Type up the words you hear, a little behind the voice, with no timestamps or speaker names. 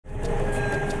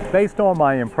Based on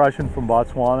my impression from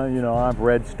Botswana, you know, I've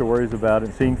read stories about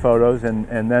it, seen photos,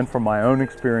 and then from my own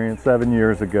experience 7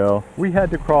 years ago, we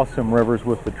had to cross some rivers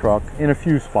with the truck in a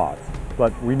few spots.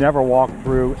 But we never walked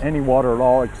through any water at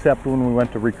all except when we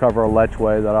went to recover a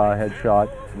lechwe that I had shot.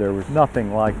 There was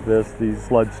nothing like this, these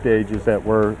flood stages that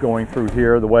we're going through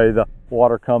here, the way the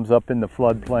water comes up in the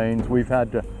floodplains. We've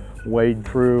had to wade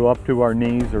through up to our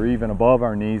knees or even above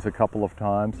our knees a couple of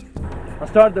times. I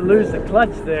started to lose the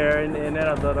clutch there, and then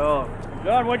I thought, oh,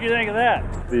 John, what'd you think of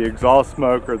that? The exhaust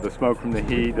smoke, or the smoke from the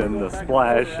heat and the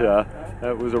splash,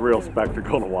 it was a real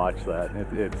spectacle to watch that.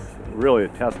 It's really a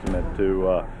testament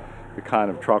to the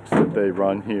kind of trucks that they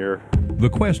run here. The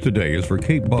quest today is for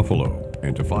Cape buffalo,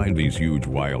 and to find these huge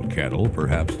wild cattle,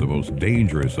 perhaps the most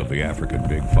dangerous of the African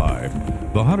Big Five,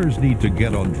 the hunters need to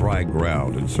get on dry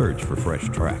ground and search for fresh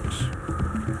tracks.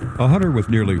 A hunter with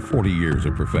nearly 40 years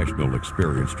of professional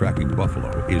experience tracking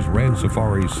buffalo is Rand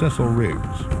Safari's Cecil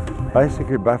Riggs.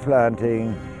 Basically, buffalo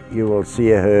hunting, you will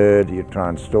see a herd, you try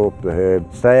and stalk the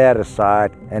herd, stay out of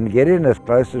sight, and get in as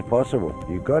close as possible.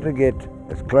 You've got to get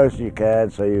as close as you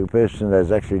can so the person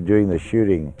that's actually doing the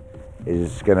shooting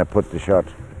is going to put the shot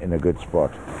in a good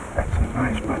spot. That's a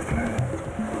nice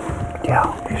buffalo.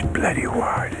 Yeah, he's bloody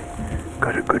wide.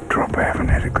 Got a good drop. I haven't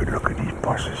had a good look at these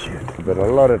bosses yet. But a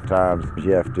lot of times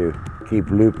you have to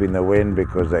keep looping the wind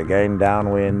because they're going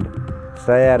downwind.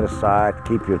 Stay out of sight,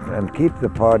 keep the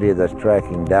party that's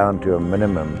tracking down to a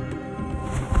minimum.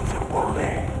 There's a bull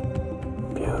there.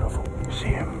 Beautiful. See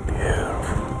him?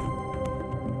 Beautiful.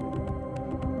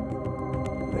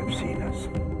 They've seen us.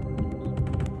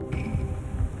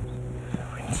 The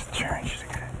wind's changed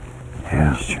again.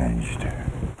 Yeah, it's changed.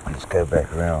 Let's go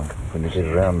back around. When you get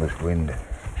around this wind.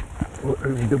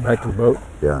 We go back to the boat?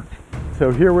 Yeah.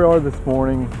 So here we are this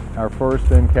morning, our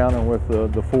first encounter with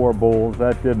the 4 bulls.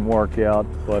 That didn't work out,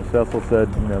 but Cecil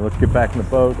said, you know, let's get back in the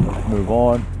boat, let's move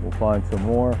on, we'll find some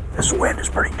more. This wind is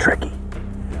pretty tricky.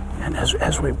 And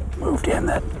as we moved in,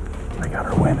 they got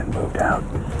our wind and moved out.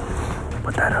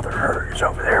 But that other herd is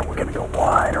over there. We're going to go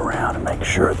wide around and make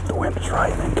sure that the wind is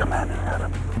right and then come in and at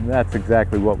them. And that's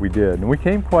exactly what we did. And we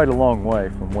came quite a long way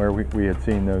from where we had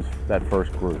seen that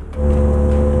first group.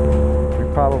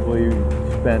 We probably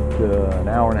spent an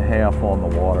hour and a half on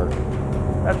the water.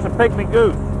 That's a pygmy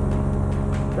goose.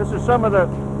 This is some of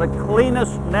the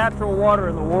cleanest natural water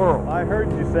in the world. I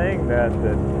heard you saying that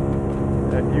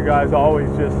you guys always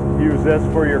just use this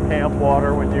for your camp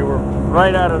water when you were...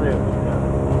 Right out of this.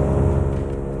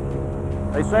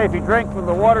 They say if you drink from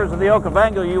the waters of the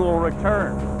Okavango, you will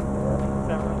return.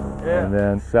 Yeah. And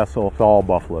then Cecil saw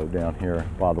buffalo down here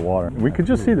by the water. We could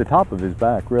just see the top of his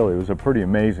back, really. It was a pretty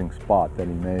amazing spot that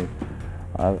he made.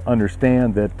 I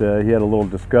understand that he had a little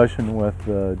discussion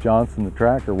with Johnson, the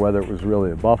tracker, whether it was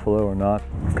really a buffalo or not.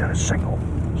 We've got a single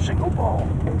bull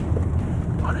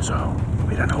on his own.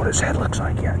 We don't know what his head looks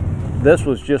like yet. This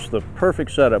was just the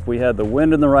perfect setup. We had the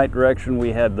wind in the right direction.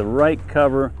 We had the right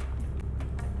cover.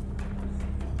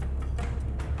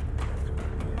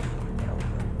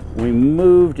 We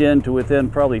moved into within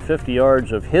probably 50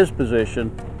 yards of his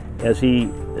position as he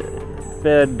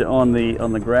fed on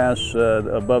the grass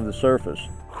above the surface.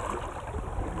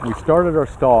 We started our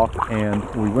stalk and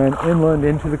we went inland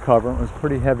into the cover. It was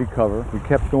pretty heavy cover. We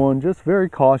kept going just very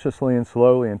cautiously and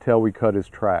slowly until we cut his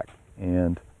track.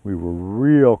 And we were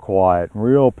real quiet,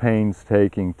 real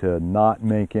painstaking to not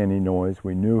make any noise.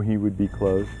 We knew he would be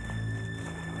close.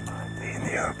 In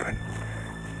the open.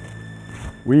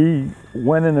 We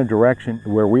went in a direction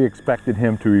where we expected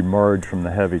him to emerge from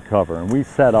the heavy cover, and we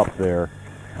sat up there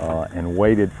and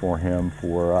waited for him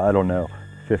for, I don't know,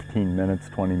 15 minutes,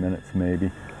 20 minutes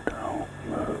maybe. Don't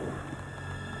move.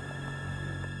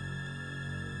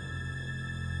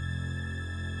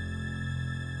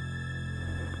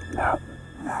 No.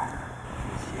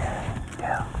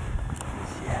 Yeah.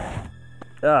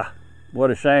 Ah, what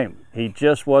a shame. He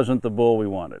just wasn't the bull we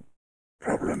wanted.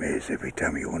 Problem is, every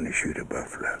time you want to shoot a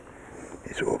buffalo,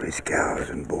 there's all these cows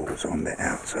and bulls on the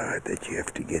outside that you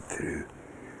have to get through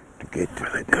to get to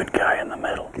the good guy in the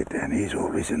middle. Get down. He's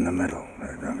always in the middle.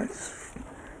 It's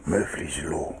Murphy's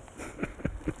law.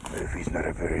 Murphy's not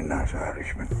a very nice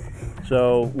Irishman.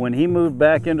 So when he moved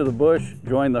back into the bush,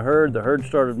 joined the herd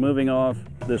started moving off.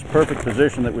 This perfect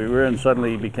position that we were in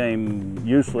suddenly became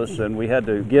useless, and we had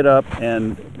to get up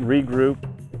and regroup.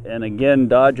 And again,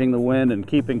 dodging the wind and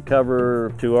keeping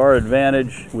cover to our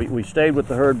advantage. We stayed with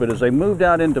the herd, but as they moved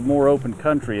out into more open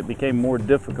country, it became more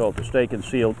difficult to stay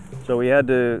concealed. So we had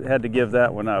to give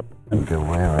that one up. And go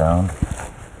way around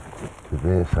to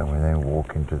there, so we then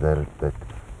walk into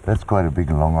that's quite a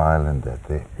big long island that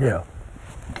there. Yeah.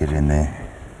 Get in there.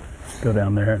 go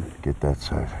down there. Get that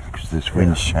side, because this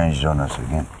wind's changed on us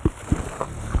again.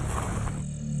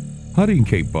 Hunting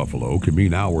Cape buffalo can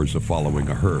mean hours of following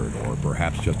a herd, or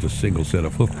perhaps just a single set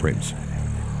of hoof prints.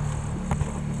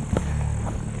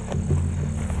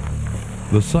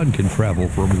 The sun can travel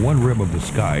from one rim of the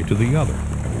sky to the other,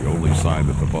 and the only sign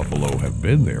that the buffalo have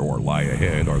been there or lie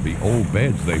ahead are the old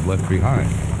beds they've left behind.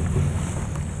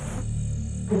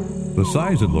 The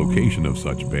size and location of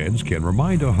such beds can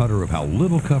remind a hunter of how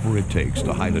little cover it takes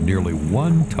to hide a nearly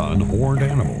 1-ton horned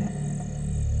animal.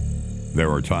 There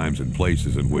are times and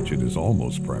places in which it is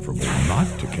almost preferable not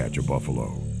to catch a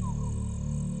buffalo.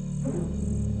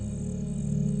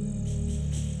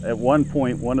 At one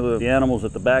point, one of the animals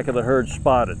at the back of the herd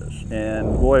spotted us.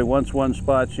 And boy, once one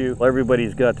spots you,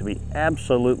 everybody's got to be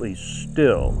absolutely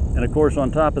still. And of course,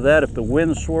 on top of that, if the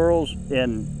wind swirls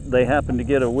and they happen to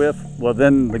get a whiff, well,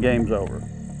 then the game's over.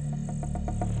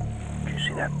 Do you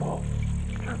see that bull?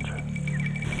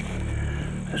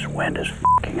 This wind is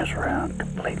f***ing us around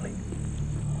completely.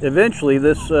 Eventually,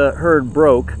 this herd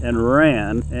broke and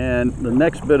ran, and the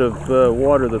next bit of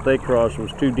water that they crossed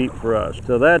was too deep for us.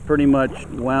 So that pretty much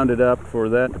wound it up for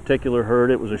that particular herd.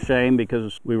 It was a shame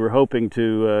because we were hoping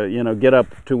to, get up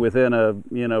to within a,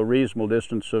 reasonable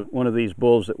distance of one of these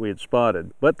bulls that we had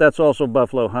spotted. But that's also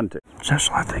buffalo hunting.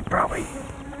 Cecil, I think probably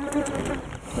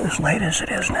as late as it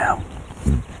is now,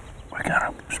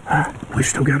 we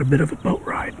still got a bit of a boat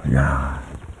ride. Yeah.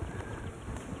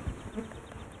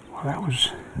 That was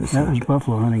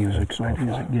buffalo hunting as exciting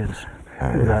as it gets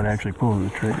without actually pulling the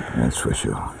trigger. That's for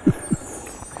sure.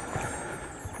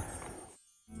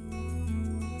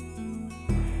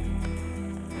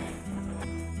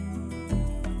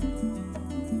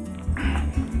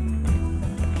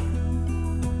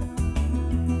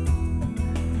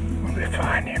 When we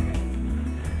find him,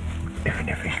 even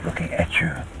if he's looking at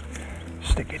you,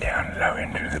 stick it down low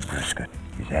into the brisket.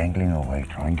 He's angling away,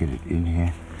 try and get it in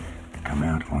here. Come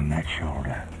out on that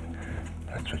shoulder.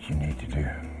 That's what you need to do.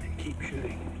 And keep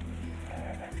shooting.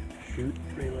 Shoot,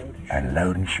 reload, shoot. And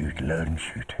load and shoot, load and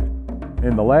shoot.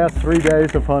 In the last 3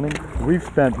 days of hunting, we've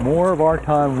spent more of our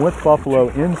time with buffalo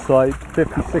in sight,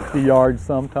 50, 60 yards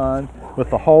sometimes,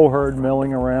 with the whole herd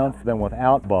milling around than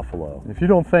without buffalo. If you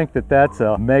don't think that that's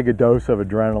a mega dose of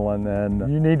adrenaline, then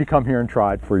you need to come here and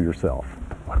try it for yourself.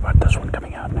 What about this one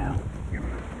coming out now?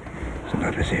 It's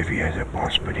not as heavy as a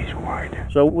boss, but he's wide.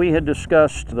 So we had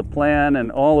discussed the plan and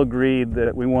all agreed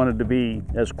that we wanted to be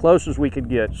as close as we could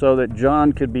get so that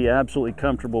John could be absolutely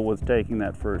comfortable with taking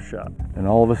that first shot. And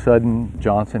all of a sudden,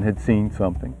 Johnson had seen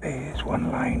something. There's one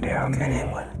lying down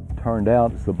there. Turned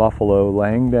out it's the buffalo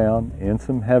laying down in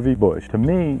some heavy bush. To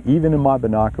me, even in my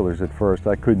binoculars at first,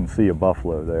 I couldn't see a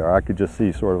buffalo there. I could just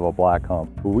see sort of a black hump.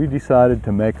 But we decided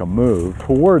to make a move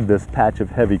toward this patch of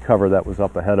heavy cover that was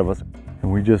up ahead of us.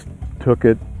 And we just took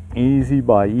it easy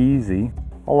by easy.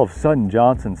 All of a sudden,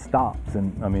 Johnson stops,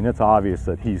 and I mean, it's obvious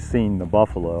that he's seen the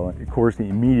buffalo. And of course,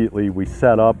 immediately we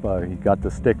set up, he got the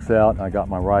sticks out, and I got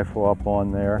my rifle up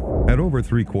on there. At over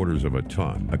 3/4 of a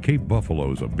ton, a Cape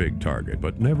buffalo is a big target,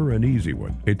 but never an easy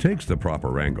one. It takes the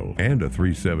proper angle and a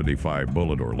 .375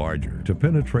 bullet or larger to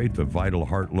penetrate the vital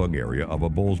heart-lung area of a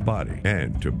bull's body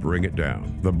and to bring it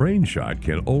down. The brain shot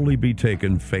can only be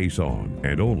taken face on,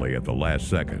 and only at the last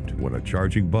second, when a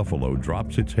charging buffalo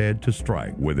drops its head to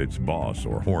strike with its boss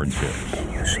or horn tips.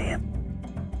 Can you see him?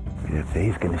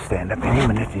 He's going to stand up any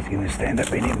minute. He's going to stand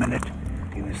up any minute.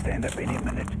 He's going to stand up any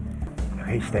minute.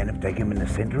 Okay, stand up. Take him in the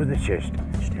center of the chest.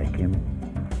 Just take him.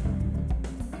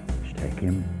 Just take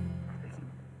him.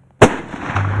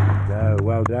 Go,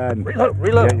 well done.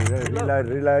 Reload. Yeah,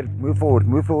 reload. Move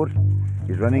forward.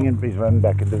 He's running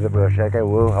back into the brush. Okay,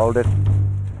 we'll hold it.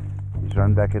 He's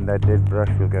run back in that dead brush.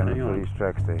 We'll go and pull his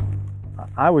tracks there.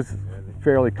 I was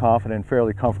fairly confident,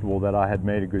 fairly comfortable that I had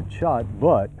made a good shot,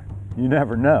 but you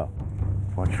never know.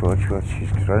 Watch.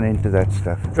 He's run into that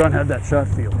stuff. John, how'd that shot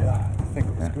feel? Yeah, I think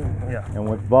it was good. Yeah. And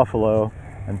with buffalo,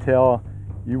 until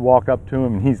you walk up to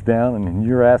him and he's down and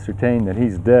you're ascertained that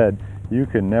he's dead, you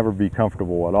can never be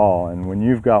comfortable at all. And when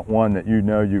you've got one that you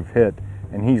know you've hit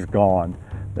and he's gone,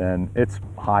 then it's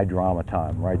high drama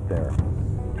time right there.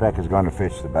 Tracker's going to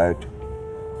fetch the boat.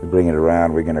 We bring it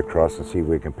around, we're going to cross and see if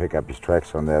we can pick up his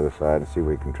tracks on the other side and see if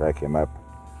we can track him up.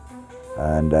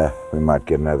 And we might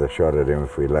get another shot at him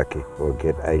if we're lucky, or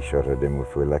get a shot at him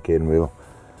if we're lucky, and we'll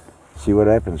see what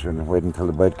happens when we wait until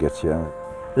the boat gets here.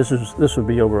 This would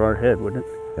be over our head, wouldn't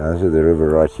it? Yeah, this is the river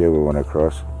right here we want to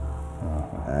cross.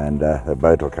 And the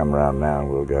boat will come around now and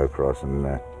we'll go across and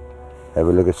have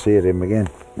a look at him again.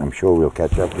 I'm sure we'll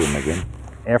catch up to him again.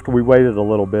 After we waited a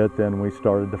little bit, then we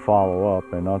started to follow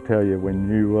up, and I'll tell you, when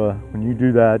you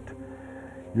do that,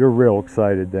 you're real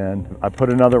excited then. I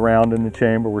put another round in the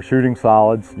chamber. We're shooting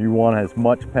solids. You want as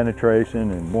much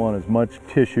penetration and want as much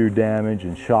tissue damage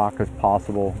and shock as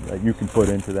possible that you can put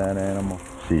into that animal.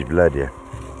 See blood here.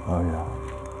 Oh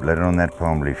yeah. Blood on that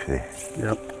palm leaf there.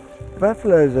 Yep.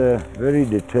 Buffalo is a very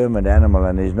determined animal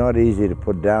and he's not easy to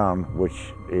put down,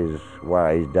 which is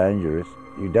why he's dangerous.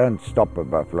 You don't stop a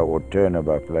buffalo or turn a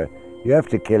buffalo. You have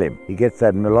to kill him. He gets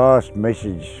that last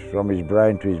message from his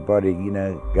brain to his body, you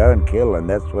know, go and kill, and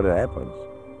that's what happens.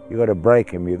 You got to break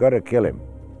him, you got to kill him.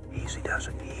 Easy does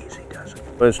it, easy does it.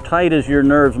 As tight as your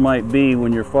nerves might be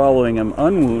when you're following him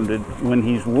unwounded, when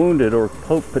he's wounded or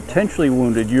potentially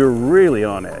wounded, you're really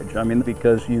on edge. I mean,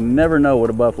 because you never know what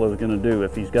a buffalo is going to do.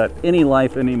 If he's got any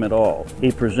life in him at all,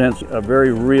 he presents a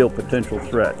very real potential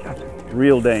threat,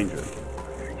 real danger.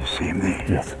 You see him there?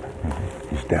 Yes.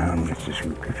 He's down. It's just,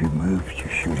 if he moves, you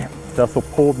shoot him. Cecil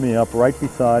pulled me up right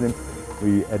beside him.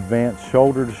 We advanced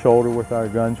shoulder to shoulder with our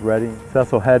guns ready.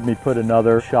 Cecil had me put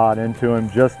another shot into him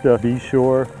just to be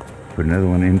sure. Put another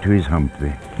one into his hump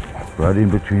there. Right in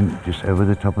between, just over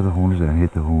the top of the horns there, and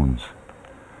hit the horns.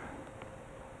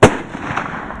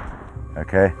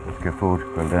 Okay, let's go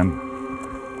forward. Well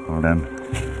done. Well done.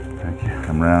 Thank you.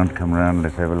 Come round,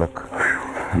 let's have a look.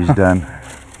 He's done.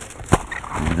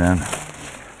 He's done.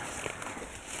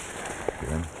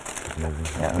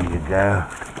 There you go.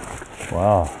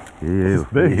 Wow. You.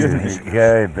 big, isn't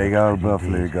There you go. Big old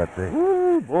buffalo you got there.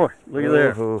 Ooh, boy, look at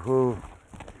there.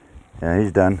 Yeah,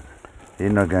 he's done.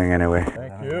 He's not going anywhere.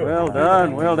 Thank you. Well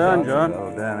done, John.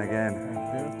 Well done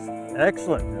again.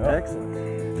 Excellent,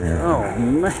 excellent. Yeah. Oh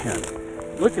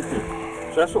man, look at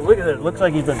this. Cecil, look at it. It looks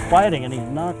like he's been fighting and he's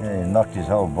knocked. Yeah, he knocked his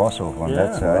whole boss off on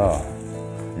that Yeah. side. Wow.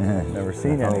 Yeah. Never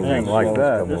seen The whole anything thing like swells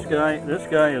that. come off. This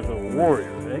guy is a warrior,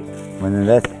 eh? When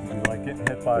that It's like getting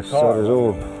hit by a sod car. is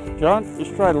all. John,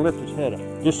 just try to lift his head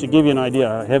up, just to give you an idea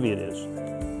how heavy it is.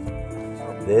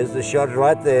 There's the shot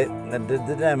right there that did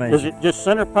the damage. Was it just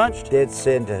center punched? Dead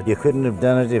center. You couldn't have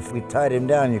done it if we tied him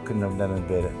down. You couldn't have done it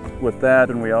better. With that,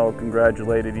 and we all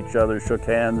congratulated each other, shook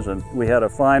hands, and we had a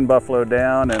fine buffalo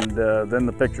down, and then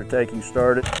the picture taking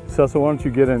started. Cecil, why don't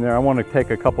you get in there? I want to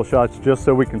take a couple shots just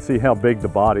so we can see how big the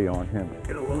body on him.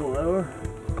 Get a little